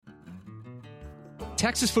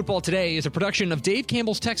Texas Football Today is a production of Dave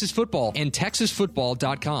Campbell's Texas Football and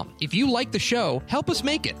TexasFootball.com. If you like the show, help us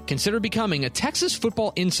make it. Consider becoming a Texas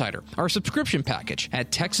Football Insider, our subscription package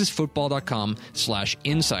at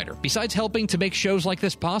TexasFootball.com/insider. Besides helping to make shows like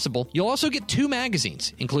this possible, you'll also get 2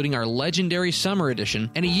 magazines, including our legendary Summer Edition,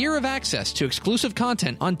 and a year of access to exclusive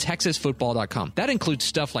content on TexasFootball.com. That includes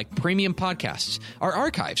stuff like premium podcasts, our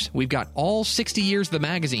archives. We've got all 60 years of the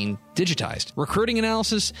magazine digitized, recruiting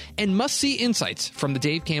analysis, and must-see insights from the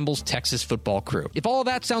Dave Campbell's Texas Football crew. If all of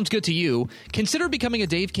that sounds good to you, consider becoming a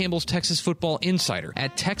Dave Campbell's Texas Football Insider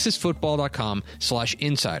at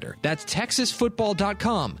TexasFootball.com/insider. That's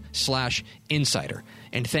TexasFootball.com/insider.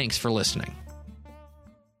 And thanks for listening.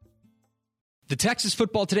 The Texas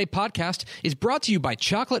Football Today podcast is brought to you by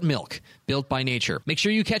Chocolate Milk, built by nature. Make sure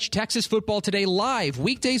you catch Texas Football Today live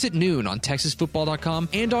weekdays at noon on TexasFootball.com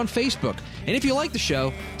and on Facebook. And if you like the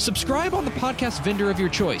show, subscribe on the podcast vendor of your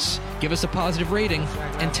choice. Give us a positive rating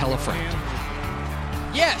and tell a friend.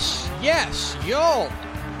 Yes, yo!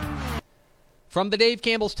 From the Dave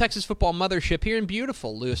Campbell's Texas Football Mothership here in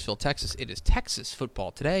beautiful Lewisville, Texas, it is Texas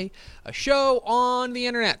Football Today, a show on the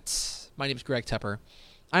internet. My name is Greg Tepper.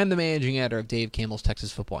 I am the managing editor of Dave Campbell's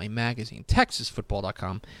Texas Football, a magazine,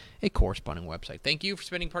 TexasFootball.com, a corresponding website. Thank you for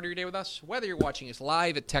spending part of your day with us, whether you're watching us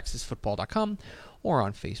live at TexasFootball.com or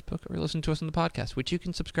on Facebook, or listen to us on the podcast, which you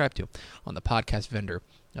can subscribe to on the podcast vendor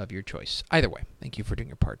of your choice. Either way, thank you for doing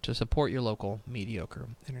your part to support your local mediocre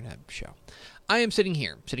internet show. I am sitting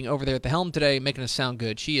over there at the helm today, making us sound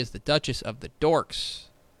good. She is the Duchess of the Dorks.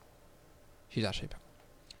 She's Ashley Pepper.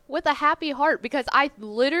 With a happy heart, because I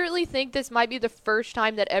literally think this might be the first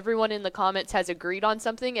time that everyone in the comments has agreed on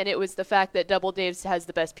something, and it was the fact that Double Dave's has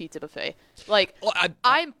the best pizza buffet. Like, well,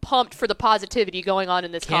 I'm pumped for the positivity going on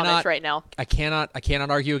in this comments right now. I cannot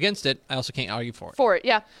argue against it. I also can't argue for it. For it,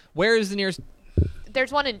 yeah. Where is the nearest?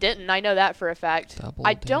 There's one in Denton. I know that for a fact. Double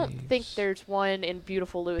I don't Dave's think there's one in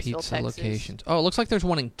beautiful Lewisville, pizza Texas. Locations. Oh, it looks like there's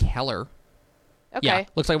one in Keller. Okay. Yeah,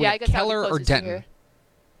 looks like one in Keller or Denton.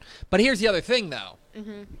 But here's the other thing, though.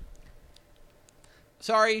 Mm-hmm.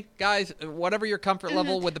 Sorry, guys, whatever your comfort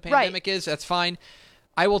level with the pandemic is, that's fine.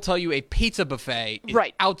 I will tell you a pizza buffet is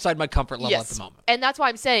outside my comfort level at the moment. And that's why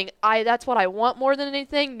I'm saying that's what I want more than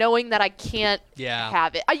anything, knowing that I can't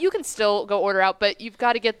have it. You can still go order out, but you've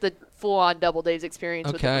got to get the full-on Double Days experience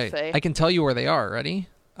with the buffet. I can tell you where they are. Ready?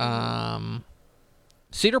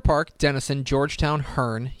 Cedar Park, Denison, Georgetown,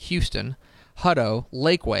 Hearn, Houston, Hutto,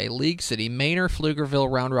 Lakeway, League City, Manor,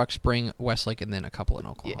 Pflugerville, Round Rock Spring, Westlake, and then a couple in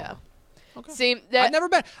Oklahoma. Yeah. Okay. See, I've never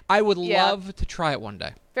been. I would love to try it one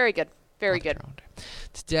day. Very good. Very good.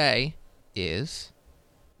 Today is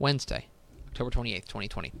Wednesday, October 28th,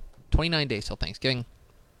 2020. 29 days till Thanksgiving.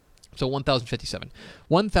 So 1057.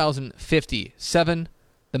 1057,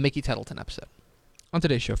 the Mickey Tettleton episode. On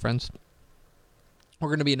today's show, friends, we're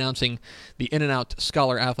going to be announcing the In-N-Out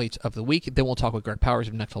Scholar Athletes of the Week. Then we'll talk with Greg Powers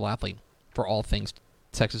of Nextlevel Athlete for all things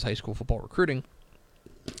Texas high school football recruiting.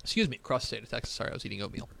 Excuse me, across the state of Texas. Sorry, I was eating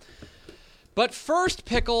oatmeal. But first,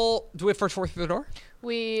 Pickle, do we have first fourth through the door?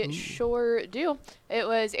 We sure do. It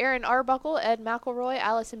was Aaron Arbuckle, Ed McElroy,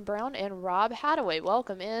 Allison Brown, and Rob Hadaway.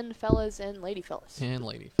 Welcome in, fellas and lady fellas. And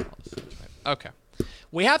lady fellas. That's right. Okay.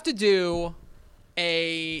 We have to do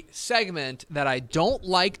a segment that I don't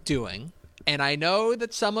like doing, and I know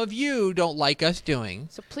that some of you don't like us doing.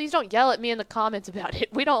 So please don't yell at me in the comments about it.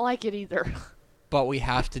 We don't like it either. But we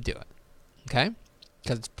have to do it. Okay?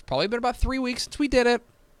 Because it's probably been about 3 weeks since we did it.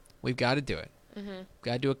 We've got to do it. Mm-hmm.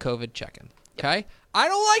 Got to do a COVID check-in. Okay? Yep. I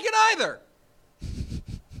don't like it either.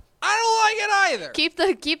 I don't like it either.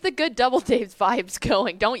 Keep the good Double Dave's vibes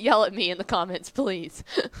going. Don't yell at me in the comments, please.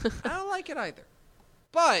 I don't like it either.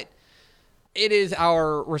 But it is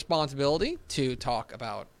our responsibility to talk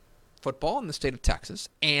about football in the state of Texas.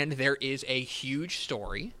 And there is a huge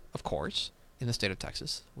story, of course, in the state of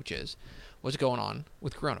Texas, which is what's going on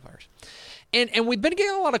with coronavirus. And we've been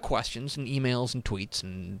getting a lot of questions and emails and tweets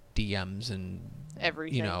and DMs and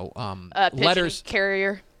everything. You know, letters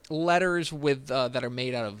letters with that are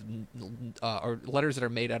made out of or letters that are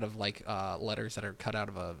made out of like letters that are cut out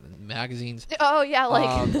of magazines. Oh yeah,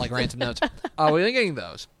 like ransom notes. We've been getting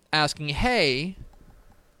those asking, hey,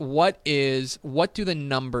 what do the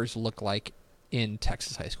numbers look like in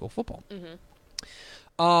Texas high school football?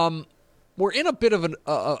 Mm-hmm. We're in a bit of an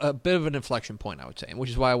inflection point, I would say, which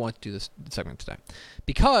is why I want to do this segment today,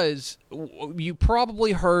 because you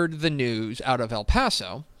probably heard the news out of El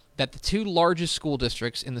Paso that the two largest school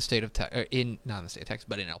districts in the state of not in the state of Texas,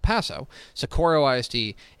 but in El Paso, Socorro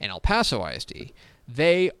ISD and El Paso ISD,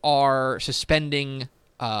 they are suspending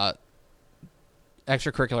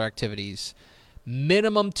extracurricular activities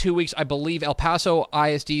minimum 2 weeks. I believe El Paso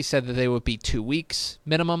ISD said that they would be 2 weeks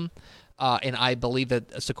minimum, and I believe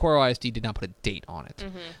that Socorro ISD did not put a date on it.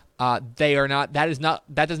 They are not. That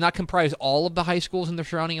does not comprise all of the high schools in the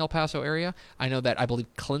surrounding El Paso area. I know that I believe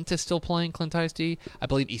Clint is still playing, Clint ISD. I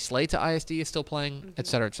believe Isleta ISD is still playing, et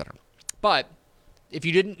cetera, et cetera. But if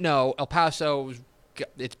you didn't know, El Paso,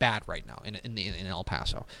 it's bad right now in El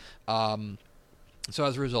Paso. So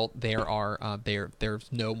as a result,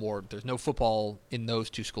 there's no football in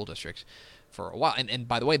those two school districts for a while. And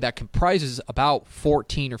by the way, that comprises about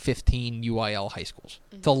 14 or 15 UIL high schools.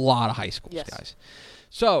 It's a lot of high schools, guys.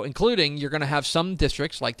 So, including, you're going to have some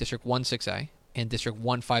districts like District 1-6A and District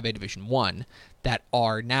 1-5A Division 1 that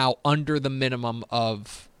are now under the minimum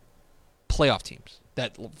of playoff teams.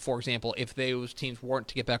 That, for example, if those teams weren't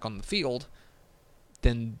to get back on the field,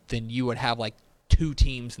 then you would have like 2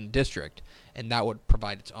 teams in the district, and that would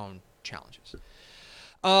provide its own challenges.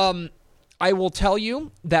 I will tell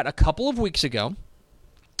you that a couple of weeks ago,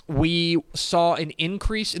 we saw an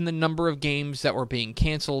increase in the number of games that were being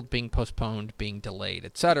canceled, being postponed, being delayed,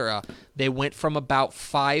 etc. They went from about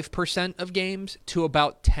 5% of games to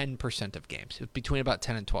about 10% of games, between about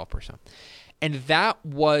 10 and 12%. And that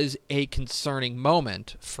was a concerning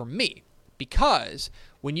moment for me, because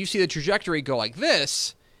when you see the trajectory go like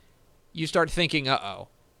this, you start thinking,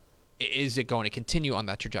 is it going to continue on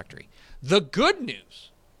that trajectory? The good news,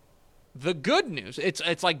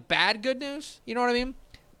 it's like bad good news, you know what I mean?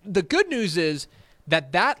 The good news is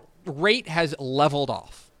that rate has leveled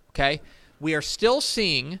off, okay? We are still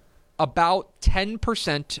seeing about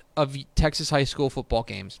 10% of Texas high school football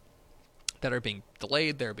games that are being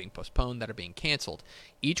delayed, that are being postponed, that are being canceled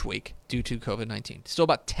each week due to COVID-19. Still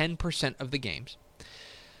about 10% of the games.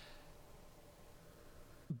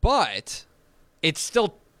 But it's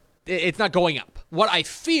not going up. What I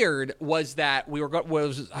feared was that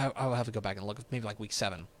I'll have to go back and look, maybe like week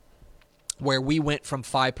 7, where we went from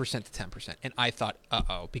 5% to 10%. And I thought,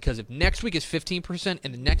 because if next week is 15%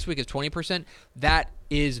 and the next week is 20%, that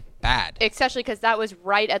is bad. Especially because that was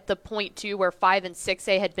right at the point, too, where 5 and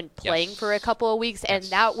 6A had been playing for a couple of weeks, and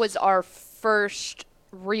that was our first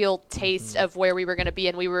real taste of where we were going to be,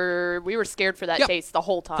 and we were scared for that taste the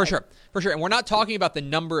whole time. For sure. And we're not talking about the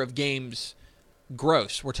number of games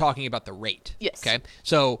gross. We're talking about the rate. Yes. Okay.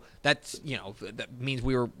 So that's, that means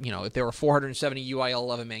we were, if there were 470 UIL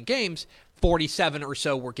 11-man games, 47 or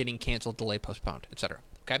so were getting canceled, delayed, postponed, etc.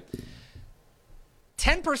 Okay.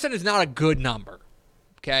 10% is not a good number.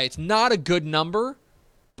 Okay. It's not a good number,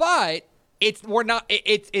 but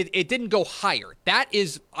it didn't go higher. That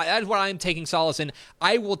is what I am taking solace in.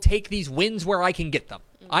 I will take these wins where I can get them.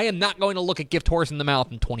 I am not going to look a gift horse in the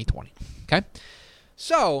mouth in 2020. Okay.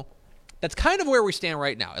 So that's kind of where we stand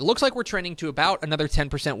right now. It looks like we're trending to about another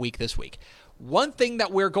 10% week this week. One thing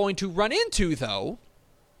that we're going to run into, though,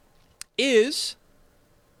 is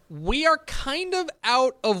we are kind of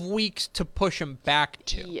out of weeks to push them back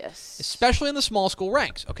to. Yes. Especially in the small school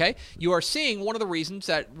ranks, okay? You are seeing one of the reasons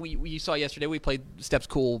that we saw yesterday. We played Steps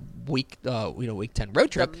Cool week 10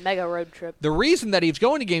 road trip. The mega road trip. The reason that he's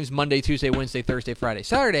going to games Monday, Tuesday, Wednesday, Thursday, Friday,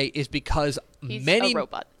 Saturday is because he's a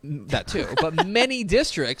robot. That too. But many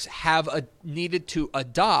districts have needed to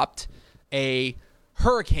adopt a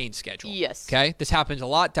hurricane schedule. Yes. Okay? This happens a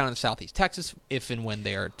lot down in Southeast Texas, if and when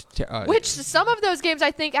they are... Which some of those games I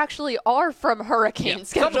think actually are from hurricane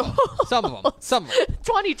schedule. Some of them.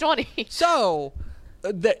 2020. So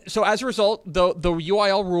as a result, the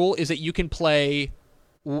UIL rule is that you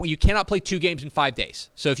cannot play 2 games in 5 days.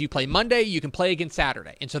 So if you play Monday, you can play again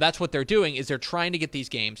Saturday. And so that's what they're doing, is they're trying to get these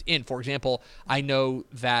games in. For example, I know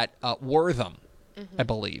that Wortham, I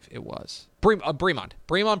believe it was.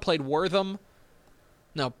 Bremont played Wortham.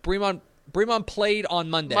 No, Bremont played on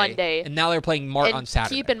Monday. And now they're playing Mart on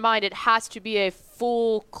Saturday. Keep in mind, it has to be a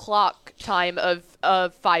full clock time of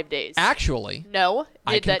 5 days. Actually, no.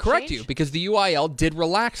 I can correct you, because the UIL did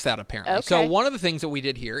relax that, apparently. Okay. So one of the things that we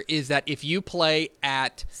did here is that if you play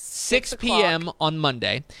at 6 p.m. on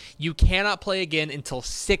Monday, you cannot play again until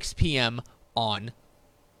 6 p.m. on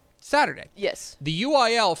Saturday. Yes. The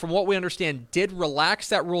UIL, from what we understand, did relax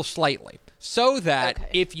that rule slightly, so that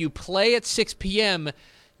if you play at 6 p.m.,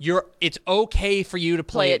 it's okay for you to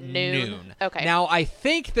play at noon. Okay. Now, I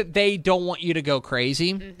think that they don't want you to go crazy,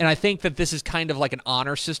 and I think that this is kind of like an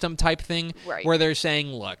honor system type thing, where they're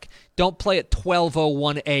saying, look, don't play at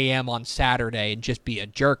 12:01 a.m. on Saturday and just be a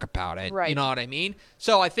jerk about it. Right. You know what I mean?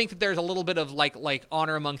 So I think that there's a little bit of like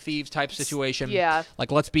honor among thieves type situation. Yeah.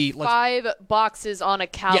 Like let's 5 boxes on a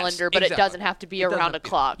calendar, but it doesn't have to be around a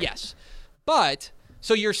clock. Yes. But...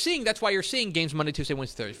 so that's why you're seeing games Monday, Tuesday,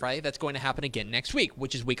 Wednesday, Thursday, Friday. That's going to happen again next week,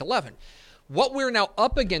 which is week 11. What we're now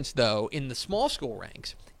up against, though, in the small school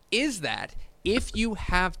ranks is that if you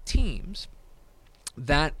have teams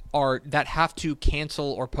that have to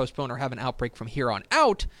cancel or postpone or have an outbreak from here on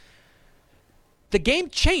out, the game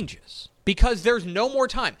changes because there's no more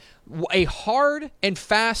time. A hard and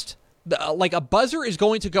fast, like a buzzer is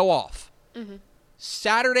going to go off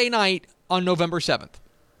Saturday night on November 7th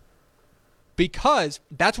because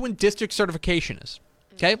that's when district certification is.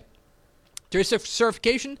 Okay? District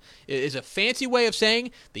certification is a fancy way of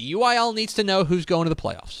saying the UIL needs to know who's going to the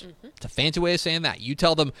playoffs. It's a fancy way of saying that. You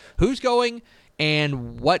tell them who's going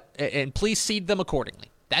and please seed them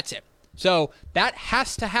accordingly. That's it. So that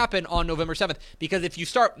has to happen on November 7th because if you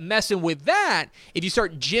start messing with that, if you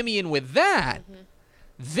start jimmying with that,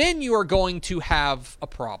 then you are going to have a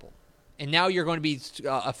problem. And now you're going to be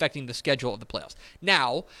affecting the schedule of the playoffs.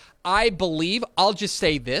 Now, I believe, I'll just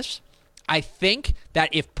say this, I think that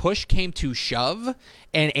if push came to shove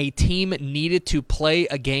and a team needed to play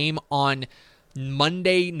a game on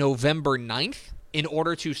Monday, November 9th in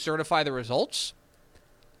order to certify the results,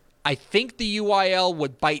 I think the UIL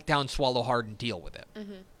would bite down, swallow hard, and deal with it.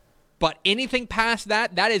 But anything past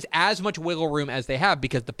that is as much wiggle room as they have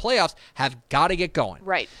because the playoffs have got to get going.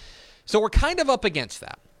 Right. So we're kind of up against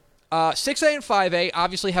that. 6A and 5A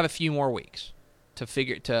obviously have a few more weeks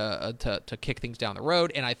to kick things down the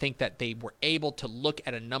road, and I think that they were able to look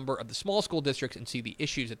at a number of the small school districts and see the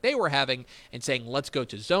issues that they were having and saying, let's go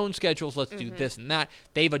to zone schedules, let's do this and that.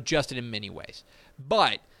 They've adjusted in many ways.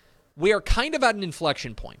 But we are kind of at an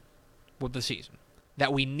inflection point with the season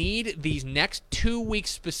that we need these next 2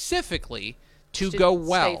 weeks specifically to go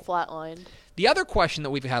well. Stay flatlined. The other question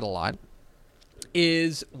that we've had a lot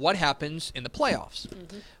is what happens in the playoffs.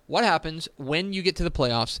 What happens when you get to the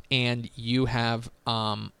playoffs and you have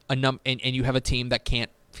and you have a team that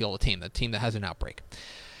can't field the team that has an outbreak.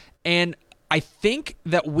 And I think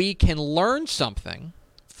that we can learn something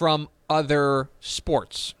from other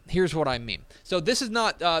sports. Here's what I mean. So this is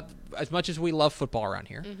not as much as we love football around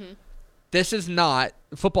here.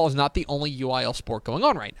 Football is not the only UIL sport going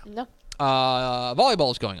on right now. No.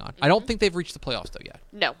 Volleyball is going on. I don't think they've reached the playoffs though yet.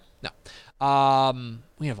 No.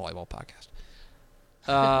 We have a volleyball podcast.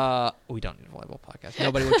 We don't need a volleyball podcast.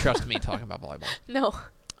 Nobody would trust me talking about volleyball.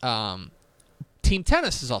 No. Team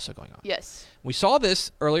tennis is also going on. Yes. We saw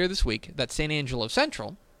this earlier this week that San Angelo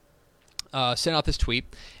Central sent out this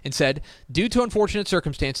tweet and said, due to unfortunate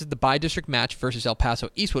circumstances, the bi-district match versus El Paso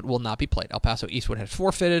Eastwood will not be played. El Paso Eastwood has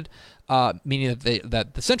forfeited, meaning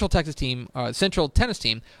that the Central Tennis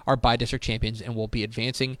team are bi-district champions and will be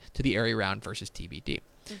advancing to the area round versus TBD.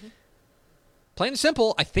 Plain and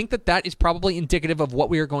simple, I think that is probably indicative of what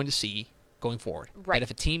we are going to see going forward. Right. That if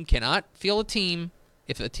a team cannot field a team,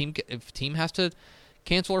 if a team has to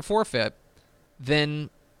cancel or forfeit, then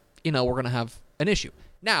we're going to have an issue.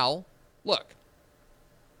 Now, look,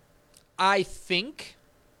 I think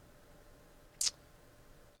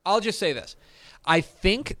I'll just say this. I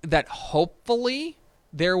think that hopefully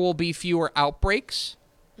there will be fewer outbreaks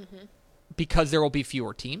because there will be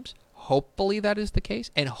fewer teams. Hopefully that is the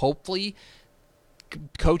case, and hopefully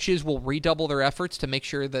coaches will redouble their efforts to make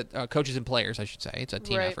sure that coaches and players, I should say, it's a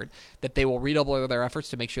team effort, that they will redouble their efforts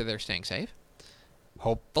to make sure they're staying safe.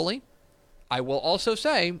 Hopefully. I will also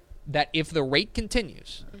say that if the rate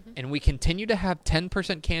continues and we continue to have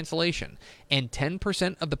 10% cancellation and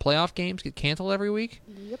 10% of the playoff games get canceled every week,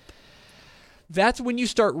 that's when you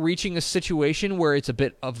start reaching a situation where it's a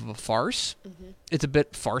bit of a farce. It's a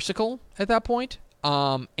bit farcical at that point.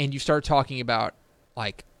 And you start talking about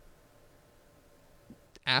like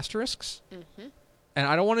asterisks, and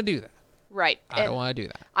I don't want to do that. Right. I don't want to do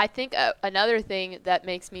that. I think another thing that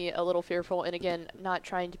makes me a little fearful, and again, not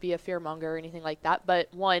trying to be a fearmonger or anything like that,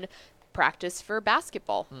 but one, practice for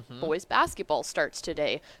basketball. Boys basketball starts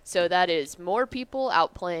today. So that is more people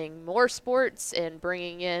out playing more sports and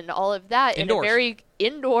bringing in all of that Indoors. in a very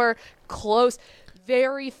indoor, close,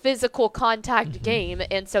 very physical contact game,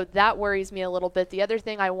 and so that worries me a little bit. The other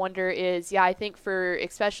thing I wonder is, I think for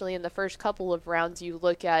especially in the first couple of rounds, you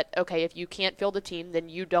look at, okay, if you can't field a team, then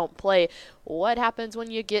you don't play. What happens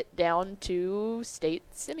when you get down to state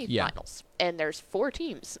semifinals and there's 4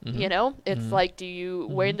 teams? It's like,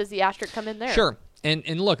 when does the asterisk come in there? Sure.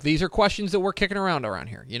 And look, these are questions that we're kicking around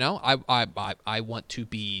here. I want to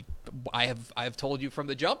be. I have told you from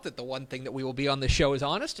the jump that the one thing that we will be on this show is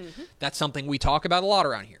honest. That's something we talk about a lot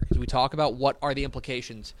around here. Is we talk about what are the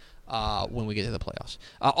implications when we get to the playoffs.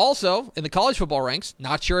 Also, in the college football ranks,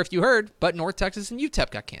 not sure if you heard, but North Texas and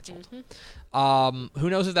UTEP got canceled. Who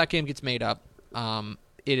knows if that game gets made up?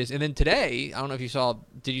 It is. And then today, I don't know if you saw,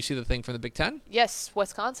 did you see the thing from the Big Ten? Yes,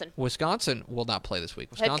 Wisconsin. Wisconsin will not play this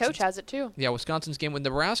week. Head coach has it too. Yeah, Wisconsin's game with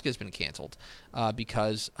Nebraska has been canceled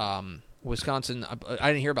because Wisconsin, I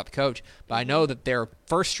didn't hear about the coach, but I know that their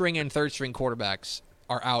first string and third string quarterbacks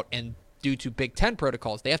are out, and due to Big Ten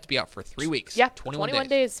protocols, they have to be out for 3 weeks. Yeah, 21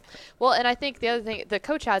 days. Well, and I think the other thing, the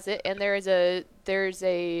coach has it, and there's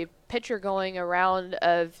a picture going around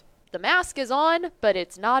of the mask is on, but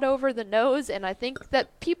it's not over the nose, and I think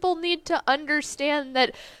that people need to understand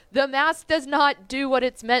that the mask does not do what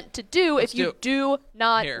it's meant to do if you do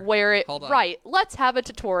not wear it right. Let's have a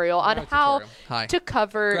tutorial on how to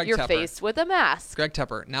cover your face with a mask. Greg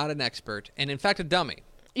Tepper, not an expert, and in fact a dummy.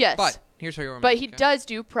 Yes. But here's what you're But he does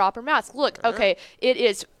do proper mask. Look, okay, it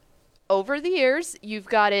is over the ears. You've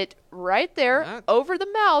got it right there, over the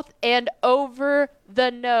mouth, and over the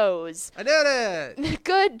nose. I did it!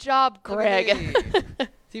 Good job, Greg.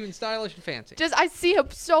 It's even stylish and fancy. I see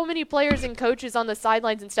so many players and coaches on the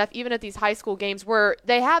sidelines and stuff, even at these high school games, where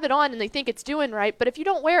they have it on and they think it's doing right, but if you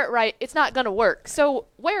don't wear it right, it's not going to work. So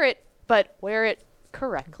wear it, but wear it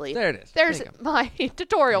correctly. There it is. There's my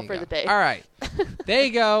tutorial for the day. All right. There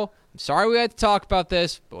you go. I'm sorry we had to talk about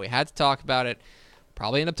this, but we had to talk about it.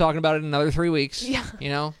 Probably end up talking about it in another 3 weeks. Yeah. You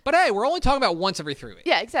know? But hey, we're only talking about once every 3 weeks.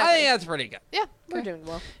 Yeah, exactly. I think that's pretty good. Yeah, we're doing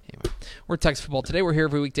well. Anyway, we're Texas Football Today. We're here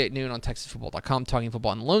every weekday at noon on TexasFootball.com, talking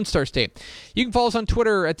football in the Lone Star State. You can follow us on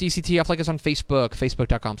Twitter at DCTF, like us on Facebook,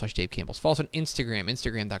 Facebook.com/Dave Campbell. Follow us on Instagram,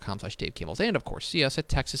 Instagram.com/Dave Campbell. And, of course, see us at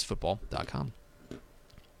TexasFootball.com.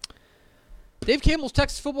 Dave Campbell's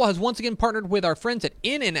Texas Football has once again partnered with our friends at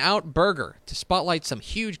In-N-Out Burger to spotlight some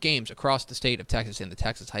huge games across the state of Texas in the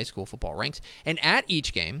Texas high school football ranks. And at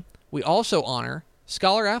each game, we also honor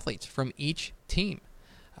scholar athletes from each team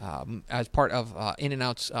as part of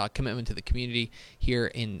In-N-Out's commitment to the community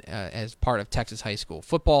here as part of Texas high school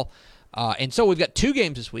football. And so we've got 2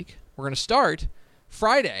 games this week. We're going to start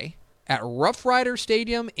Friday at Rough Rider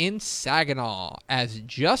Stadium in Saginaw as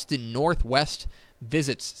Justin Northwest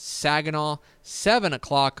visits Saginaw, 7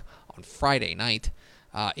 o'clock on Friday night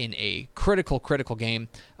in a critical game.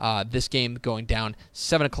 This game going down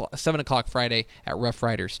 7 o'clock Friday at Rough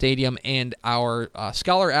Rider Stadium. And our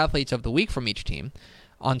Scholar Athletes of the Week from each team.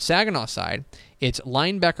 On Saginaw side, it's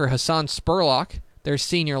linebacker Hassan Spurlock. Their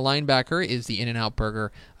senior linebacker is the In-N-Out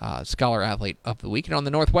Burger Scholar Athlete of the Week. And on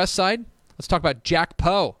the Northwest side, let's talk about Jack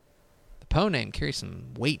Poe. The Poe name carries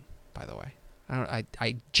some weight, by the way.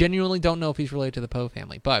 I genuinely don't know if he's related to the Poe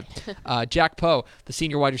family, but Jack Poe, the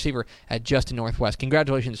senior wide receiver at Justin Northwest.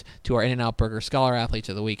 Congratulations to our In-N-Out Burger Scholar Athletes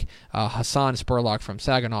of the Week, Hassan Spurlock from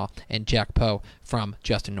Saginaw and Jack Poe from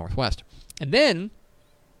Justin Northwest. And then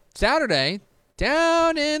Saturday,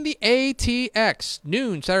 down in the ATX,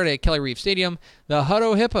 noon Saturday at Kelly Reeve Stadium, the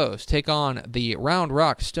Hutto Hippos take on the Round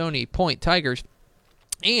Rock Stony Point Tigers.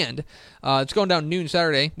 And it's going down noon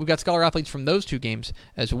Saturday. We've got scholar athletes from those 2 games,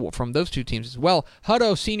 from those 2 teams as well.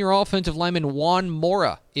 Hutto senior offensive lineman Juan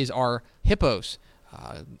Mora is our Hippos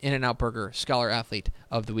In-N-Out Burger Scholar Athlete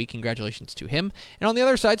of the Week. Congratulations to him. And on the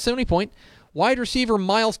other side, Stony Point, wide receiver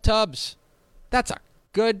Miles Tubbs. That's a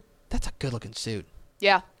good looking suit.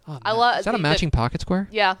 Yeah, oh, I love. Is that a matching pocket square?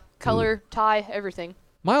 Yeah, color, tie, everything.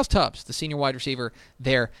 Miles Tubbs, the senior wide receiver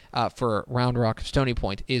there for Round Rock Stony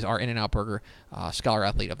Point, is our In-N-Out Burger Scholar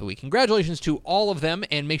Athlete of the Week. Congratulations to all of them,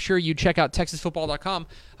 and make sure you check out TexasFootball.com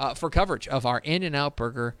for coverage of our In-N-Out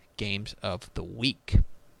Burger Games of the Week.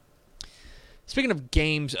 Speaking of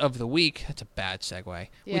games of the week, that's a bad segue.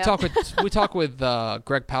 Yeah. We talk with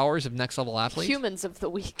Greg Powers of Next Level Athlete. Humans of the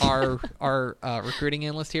week. our recruiting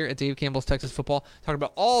analyst here at Dave Campbell's Texas Football, talking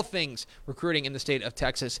about all things recruiting in the state of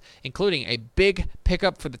Texas, including a big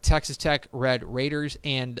pickup for the Texas Tech Red Raiders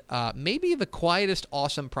and maybe the quietest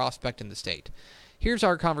awesome prospect in the state. Here's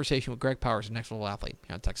our conversation with Greg Powers of Next Level Athlete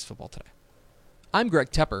here on Texas Football Today. I'm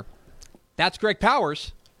Greg Tepper. That's Greg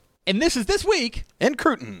Powers. And this is This Week in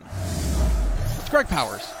Cruton. Greg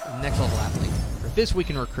Powers, Next Level Athlete, for This Week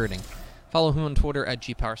in Recruiting. Follow him on Twitter at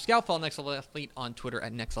GPowerScout. Follow Next Level Athlete on Twitter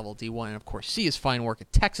at NextLevelD1. And, of course, see his fine work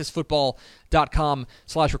at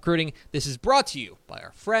TexasFootball.com/recruiting. This is brought to you by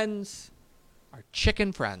our friends, our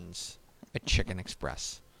chicken friends at Chicken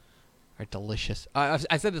Express. Our delicious,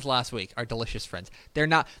 I said this last week, our delicious friends. They're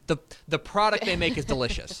not, the product they make is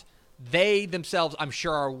delicious. They themselves, I'm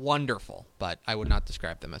sure, are wonderful, but I would not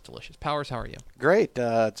describe them as delicious. Powers, how are you? Great.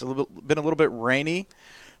 It's been a little bit rainy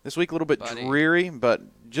this week, a little bit dreary, but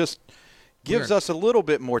just gives us a little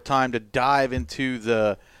bit more time to dive into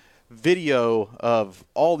the video of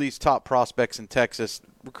all these top prospects in Texas.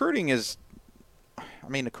 Recruiting is,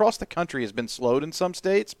 across the country has been slowed in some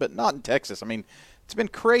states, but not in Texas. It's been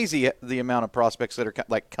crazy the amount of prospects that are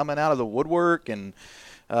coming out of the woodwork and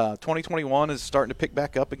 2021 is starting to pick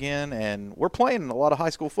back up again, and we're playing a lot of high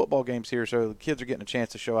school football games here, so the kids are getting a chance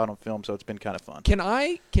to show out on film, so it's been kind of fun. Can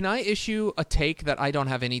I issue a take that I don't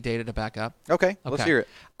have any data to back up? Okay. Let's hear it.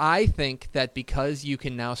 I think that because you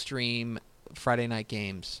can now stream Friday night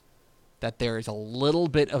games, that there is a little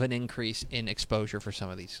bit of an increase in exposure for some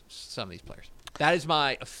of these players. That is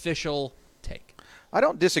my official take. I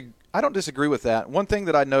don't disagree with that. One thing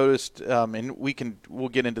that I noticed, and we'll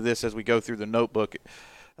get into this as we go through the notebook.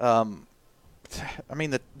 I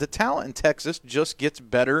mean, the talent in Texas just gets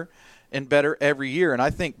better and better every year, and I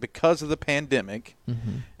think because of the pandemic,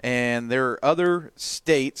 and there are other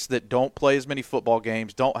states that don't play as many football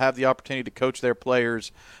games, don't have the opportunity to coach their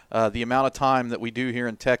players, the amount of time that we do here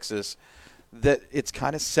in Texas, that it's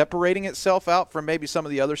kind of separating itself out from maybe some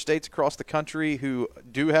of the other states across the country who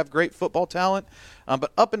do have great football talent.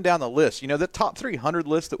 But up and down the list, the top 300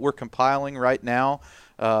 list that we're compiling right now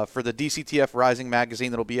for the DCTF Rising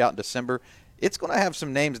magazine that will be out in December, it's going to have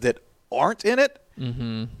some names that aren't in it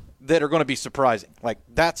that are going to be surprising. Like,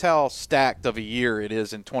 that's how stacked of a year it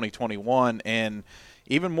is in 2021, and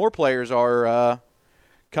even more players are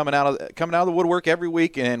coming out of the woodwork every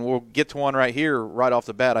week, and we'll get to one right here, right off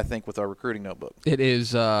the bat, I think, with our recruiting notebook. It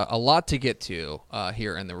is a lot to get to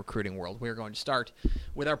here in the recruiting world. We're going to start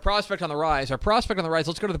with our prospect on the rise. Our prospect on the rise,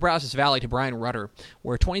 let's go to the Brazos Valley to Brian Rudder,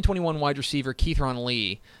 where 2021 wide receiver Keithron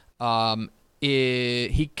Lee,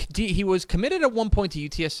 he was committed at one point to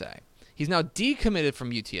UTSA. He's now decommitted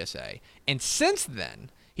from UTSA, and since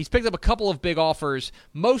then, he's picked up a couple of big offers,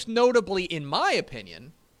 most notably, in my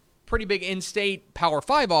opinion, pretty big in-state Power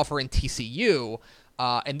 5 offer in TCU,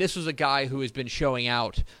 and this was a guy who has been showing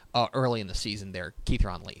out early in the season there,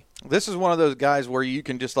 Keithron Lee. This is one of those guys where you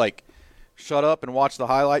can just, shut up and watch the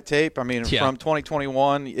highlight tape. I mean, from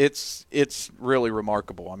 2021, it's really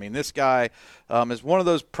remarkable. I mean, this guy is one of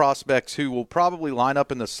those prospects who will probably line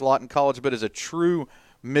up in the slot in college, but is a true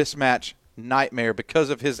mismatch nightmare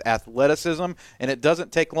because of his athleticism, and it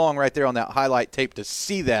doesn't take long right there on that highlight tape to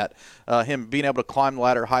see that him being able to climb the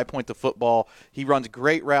ladder, high point the football. He runs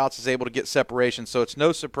great routes, is able to get separation, so it's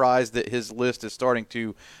no surprise that his list is starting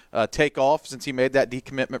to take off since he made that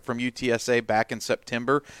decommitment from UTSA back in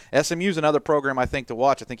September. SMU is another program I think to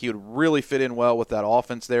watch. I think he would really fit in well with that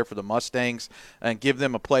offense there for the Mustangs and give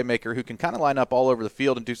them a playmaker who can kind of line up all over the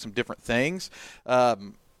field and do some different things.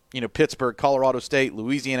 Pittsburgh, Colorado State,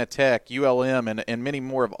 Louisiana Tech, ULM, and many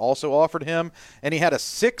more have also offered him. And he had a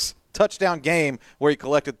 6-touchdown game where he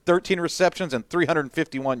collected 13 receptions and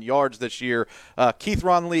 351 yards this year.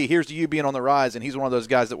 Keithron Lee, here's to you being on the rise, and he's one of those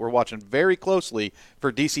guys that we're watching very closely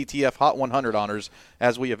for DCTF Hot 100 honors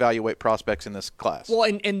as we evaluate prospects in this class. Well,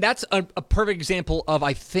 and that's a perfect example of,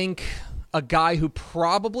 I think, a guy who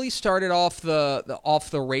probably started off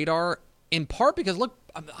the radar in part because, look,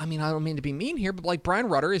 I mean, I don't mean to be mean here, but Brian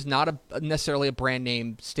Rudder is not necessarily a brand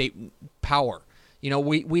name state power.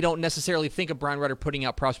 We don't necessarily think of Brian Rudder putting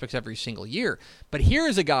out prospects every single year. But here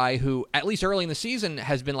is a guy who, at least early in the season,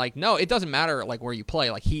 has been no, it doesn't matter where you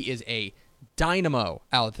play. He is a dynamo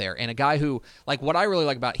out there, and a guy who, what I really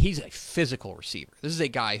like about, he's a physical receiver. This is a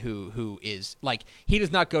guy who is he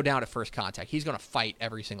does not go down at first contact. He's going to fight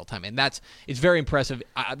every single time, and it's very impressive.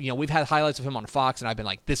 We've had highlights of him on Fox, and I've been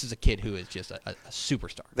this is a kid who is just a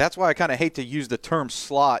superstar. That's why I kind of hate to use the term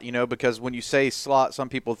slot, because when you say slot, some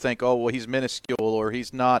people think, oh, well, he's minuscule or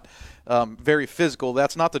he's not very physical.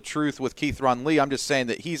 That's not the truth with Keithron Lee. I'm just saying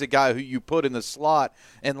that he's a guy who you put in the slot,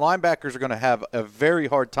 and linebackers are going to have a very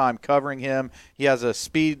hard time covering him. He has a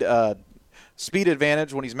speed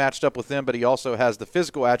advantage when he's matched up with them, but he also has the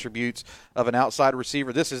physical attributes of an outside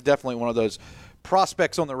receiver. This is definitely one of those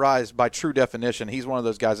prospects on the rise by true definition. He's one of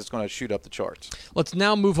those guys that's going to shoot up the charts. Let's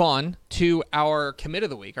now move on to our commit of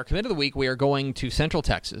the week. Our commit of the week, we are going to Central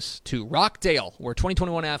Texas, to Rockdale, where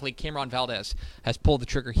 2021 athlete Cameron Valdez has pulled the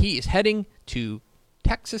trigger. He is heading to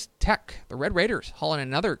Texas Tech, the Red Raiders, hauling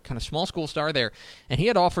another kind of small school star there, and he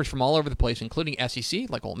had offers from all over the place, including SEC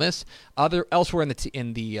like Ole Miss, elsewhere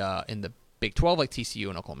in the Big 12 like TCU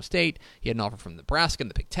and Oklahoma State. He had an offer from Nebraska in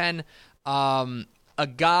the Big 10. A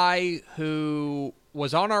guy who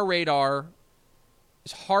was on our radar.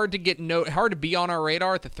 It's hard to be on our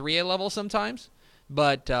radar at the 3A level sometimes.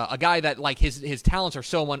 But a guy that his talents are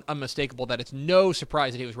so unmistakable that it's no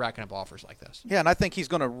surprise that he was racking up offers like this. Yeah, and I think he's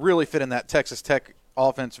going to really fit in that Texas Tech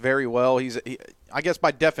offense very well. I guess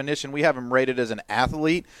by definition, we have him rated as an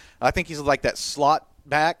athlete. I think he's like that slot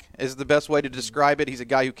back is the best way to describe it. He's a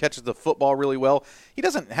guy who catches the football really well. He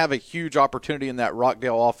doesn't have a huge opportunity in that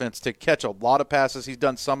Rockdale offense to catch a lot of passes. He's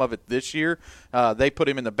done some of it this year. They put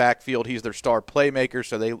him in the backfield. He's their star playmaker,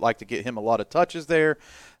 so they like to get him a lot of touches there.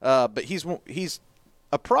 But he's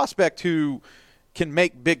a prospect who can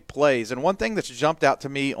make big plays. And one thing that's jumped out to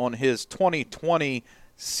me on his 2020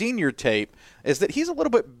 senior tape is that he's a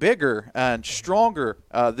little bit bigger and stronger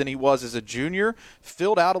than he was as a junior,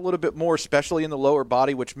 filled out a little bit more, especially in the lower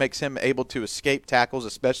body, which makes him able to escape tackles,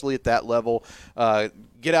 especially at that level,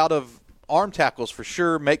 get out of arm tackles for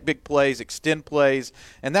sure, make big plays, extend plays,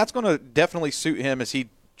 and that's going to definitely suit him as he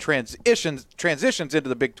transitions into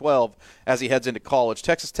the Big 12 as he heads into college.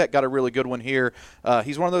 Texas Tech got a really good one here.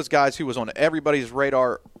 He's one of those guys who was on everybody's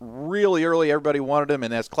radar really early. Everybody wanted him,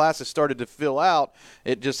 and as classes started to fill out,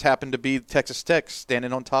 it just happened to be Texas Tech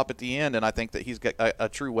standing on top at the end, and I think that he's got a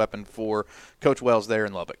true weapon for Coach Wells there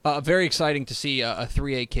in Lubbock. Very exciting to see a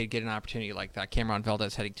 3A kid get an opportunity like that. Cameron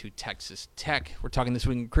Valdez heading to Texas Tech. We're talking This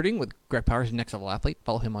Week in Recruiting with Greg Powers, Next Level Athlete.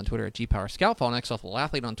 Follow him on Twitter at GPowerScout. Follow Next Level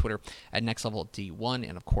Athlete on Twitter at Next Level D1,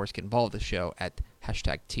 and of course get involved with the show at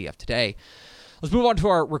 #TF Today. Let's move on to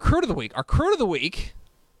our Recruit of the Week. Our Recruit of the Week,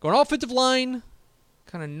 going offensive line,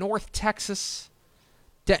 kind of North Texas,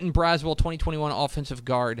 Denton Braswell, 2021 offensive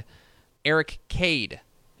guard, Eric Cade,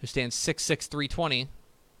 who stands 6'6", 320.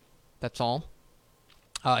 That's all.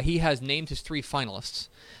 He has named his 3 finalists,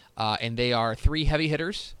 and they are 3 heavy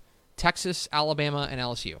hitters, Texas, Alabama, and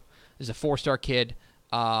LSU. This is a 4-star kid.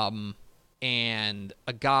 And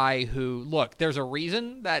a guy who, look, there's a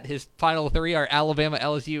reason that his final 3 are Alabama,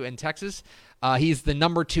 LSU, and Texas. He's the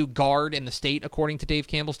number 2 guard in the state, according to Dave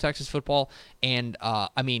Campbell's Texas Football. And,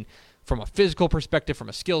 I mean, from a physical perspective, from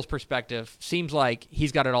a skills perspective, seems like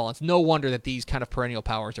he's got it all. It's no wonder that these kind of perennial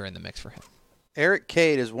powers are in the mix for him. Eric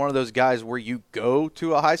Cade is one of those guys where you go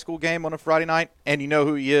to a high school game on a Friday night and you know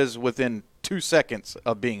who he is within 2 seconds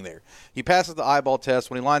of being there. He passes the eyeball test.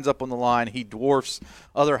 When he lines up on the line, he dwarfs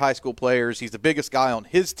other high school players. He's the biggest guy on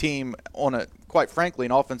his team on quite frankly,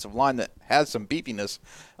 an offensive line that has some beefiness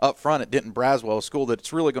up front at Denton Braswell, a school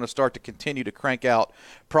that's really going to start to continue to crank out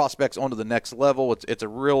prospects onto the next level. It's a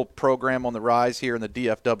real program on the rise here in the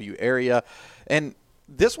DFW area. And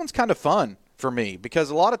this one's kind of fun for me,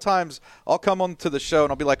 because a lot of times I'll come on to the show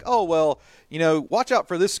and I'll be like, oh, well, watch out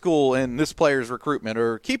for this school and this player's recruitment,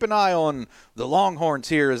 or keep an eye on the Longhorns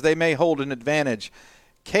here as they may hold an advantage.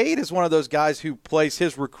 Cade is one of those guys who plays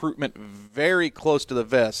his recruitment very close to the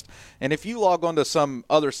vest. And if you log on to some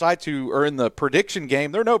other sites who are in the prediction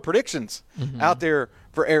game, there are no predictions out there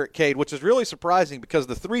for Eric Cade, which is really surprising because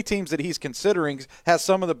the 3 teams that he's considering has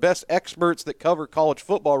some of the best experts that cover college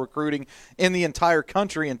football recruiting in the entire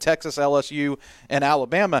country in Texas, LSU, and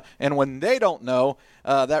Alabama. And when they don't know,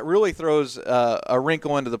 that really throws a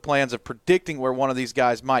wrinkle into the plans of predicting where one of these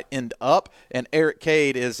guys might end up. And Eric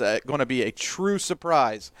Cade is going to be a true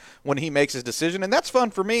surprise when he makes his decision. And that's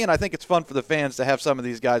fun for me, and I think it's fun for the fans to have some of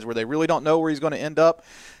these guys where they really don't know where he's going to end up.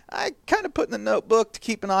 I kind of put in the notebook to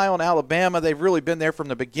keep an eye on Alabama. They've really been there from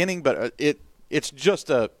the beginning, but it's just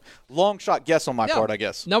a long shot guess on my part, I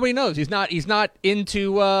guess. Nobody knows. He's not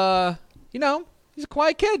into he's a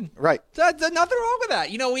quiet kid. Right. There's nothing wrong with that.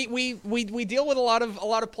 We deal with a lot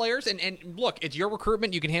of players, and look, it's your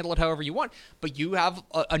recruitment. You can handle it however you want, but you have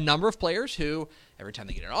a number of players who every time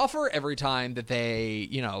they get an offer, every time that they,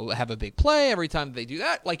 have a big play, every time that they do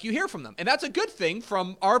that, like, you hear from them. And that's a good thing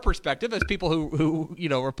from our perspective as people who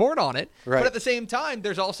report on it. Right. But at the same time,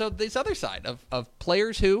 there's also this other side of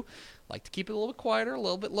players who like to keep it a little bit quieter, a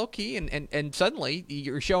little bit low-key, and suddenly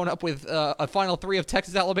you're showing up with a final 3 of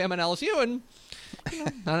Texas, Alabama, and LSU, and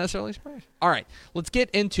not necessarily surprised. All right, let's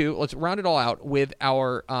round it all out with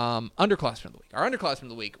our underclassmen of the week. Our underclassmen of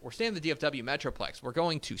the week, we're staying in the DFW Metroplex. We're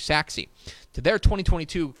going to Saxe, to their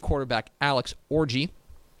 2022 quarterback, Alex Orji.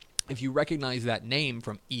 If you recognize that name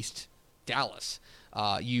from East Dallas,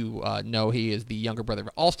 you know he is the younger brother of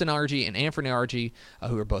Alston Orji and Anthony Orji,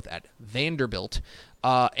 who are both at Vanderbilt.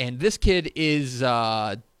 And this kid is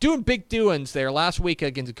doing big doings there. Last week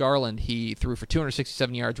against Garland, he threw for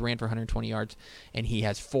 267 yards, ran for 120 yards, and he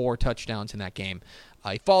has 4 touchdowns in that game.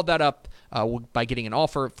 He followed that up by getting an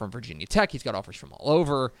offer from Virginia Tech. He's got offers from all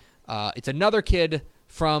over. It's another kid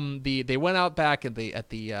from they went out back at the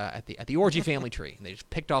Orji family tree, and they just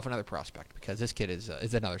picked off another prospect because this kid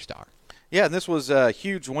is another star. Yeah, and this was a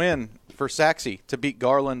huge win for Saxe to beat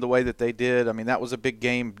Garland the way that they did. I mean, that was a big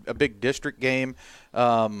game, a big district game.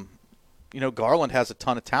 Garland has a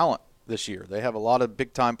ton of talent this year. They have a lot of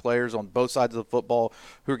big-time players on both sides of the football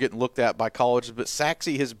who are getting looked at by colleges, but Saxe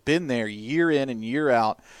has been there year in and year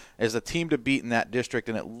out as a team to beat in that district,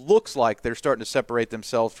 and it looks like they're starting to separate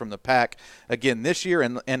themselves from the pack again this year,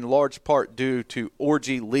 and in large part due to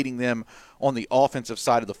Orji leading them on the offensive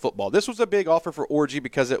side of the football. This was a big offer for Orji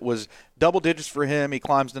because it was double digits for him. He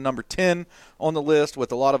climbs to number 10 on the list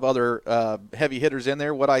with a lot of other heavy hitters in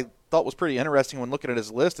there. What I thought was pretty interesting when looking at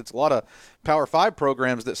his list, it's a lot of Power 5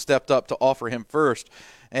 programs that stepped up to offer him first.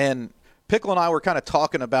 And Pickle and I were kind of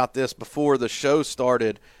talking about this before the show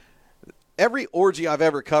started. Every Orji I've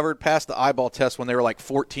ever covered passed the eyeball test when they were like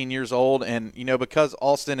 14 years old. And, because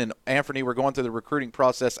Alston and Anthony were going through the recruiting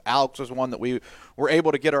process, Alex was one that we were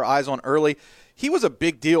able to get our eyes on early. He was a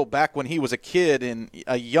big deal back when he was a kid, and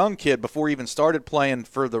a young kid before he even started playing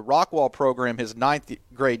for the Rockwall program his 9th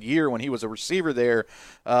grade year when he was a receiver there,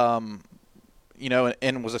 and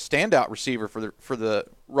was a standout receiver for the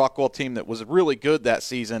Rockwall team that was really good that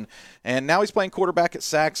season. And now he's playing quarterback at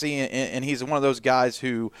Saxe, and he's one of those guys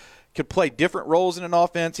who could play different roles in an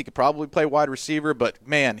offense. He could probably play wide receiver, but,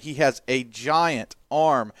 man, he has a giant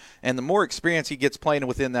arm. And the more experience he gets playing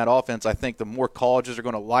within that offense, I think the more colleges are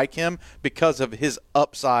going to like him because of his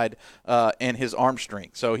upside and his arm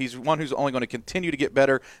strength. So he's one who's only going to continue to get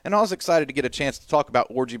better. And I was excited to get a chance to talk about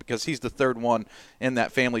Orji because he's the third one in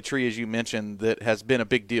that family tree, as you mentioned, that has been a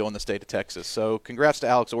big deal in the state of Texas. So congrats to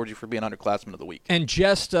Alex Orji for being underclassman of the week. And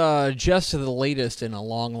just to the latest in a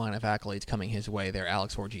long line of accolades coming his way there,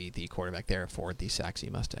 Alex Orji, the quarterback there for the Saxe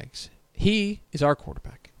Mustangs. He is our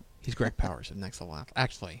quarterback. He's Greg Powers of Next Level Athlete.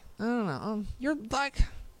 Actually, I don't know. You're like...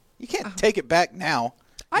 You can't take it back now.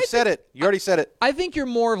 You said it. You already said it. I think you're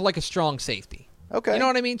more of like a strong safety. Okay. You know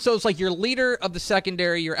what I mean? So it's like you're leader of the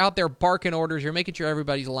secondary. You're out there barking orders. You're making sure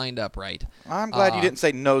everybody's lined up right. I'm glad you didn't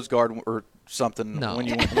say nose guard or something when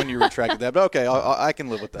you retracted that. But okay, I can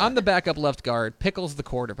live with that. I'm the backup left guard. Pickle's the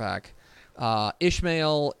quarterback.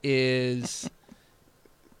 Ishmael is...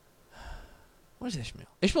 What is Ishmael?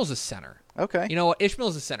 Ishmael's the center. Okay. You know what?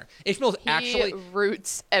 Ishmael's the center. Ishmael's actually...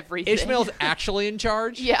 roots everything. Ishmael's actually in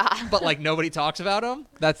charge. Yeah. But, nobody talks about him.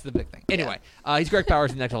 That's the big thing. Anyway, he's Greg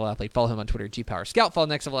Powers, the Next Level Athlete. Follow him on Twitter, GPowersScout. Follow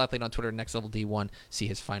Next Level Athlete on Twitter, Next Level D1. See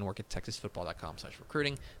his fine work at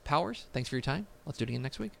TexasFootball.com/recruiting. Powers, thanks for your time. Let's do it again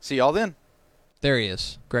next week. See y'all then. There he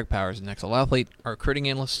is. Greg Powers, the Next Level Athlete, our recruiting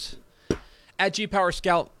analyst at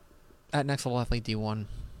GPowersScout, at Next Level Athlete D1,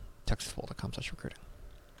 TexasFootball.com/recruiting.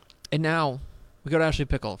 And now... we go to Ashley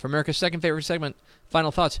Pickle for America's second favorite segment,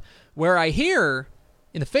 Final Thoughts, where I hear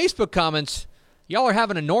in the Facebook comments, y'all are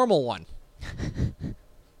having a normal one.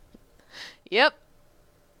 Yep.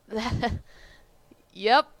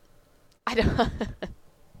 Yep. I don't...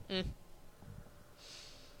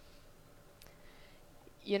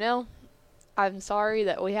 I'm sorry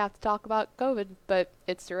that we have to talk about COVID, but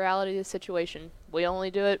it's the reality of the situation. We only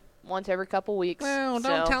do it once every couple weeks. Well,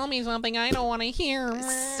 don't tell me something I don't want to hear.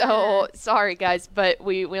 So, sorry, guys, but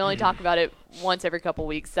we only talk about it once every couple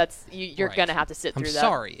weeks. That's you're right. going to have to sit through that. I'm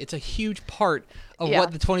sorry. It's a huge part of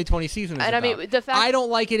what the 2020 season is and about. I mean, the fact I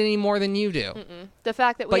don't like it any more than you do. The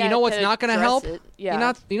fact that we But you know what's not going to help?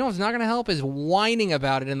 Yeah. You know what's not going to help is whining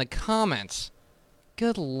about it in the comments.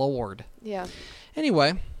 Good Lord. Yeah.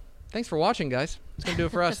 Anyway, thanks for watching, guys. That's going to do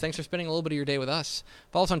it for us. Thanks for spending a little bit of your day with us.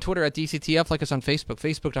 Follow us on Twitter at DCTF. Like us on Facebook,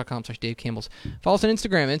 Facebook.com/Dave Campbells. Follow us on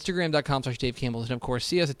Instagram, Instagram.com/Dave Campbells. And, of course,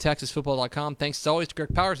 see us at TexasFootball.com. Thanks, as always, to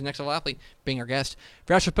Greg Powers, the Next Level Athlete, being our guest.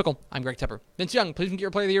 For Ashley Pickle, I'm Greg Tepper. Vince Young, please get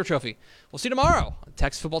your Player of the Year trophy. We'll see you tomorrow on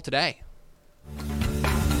Texas Football Today.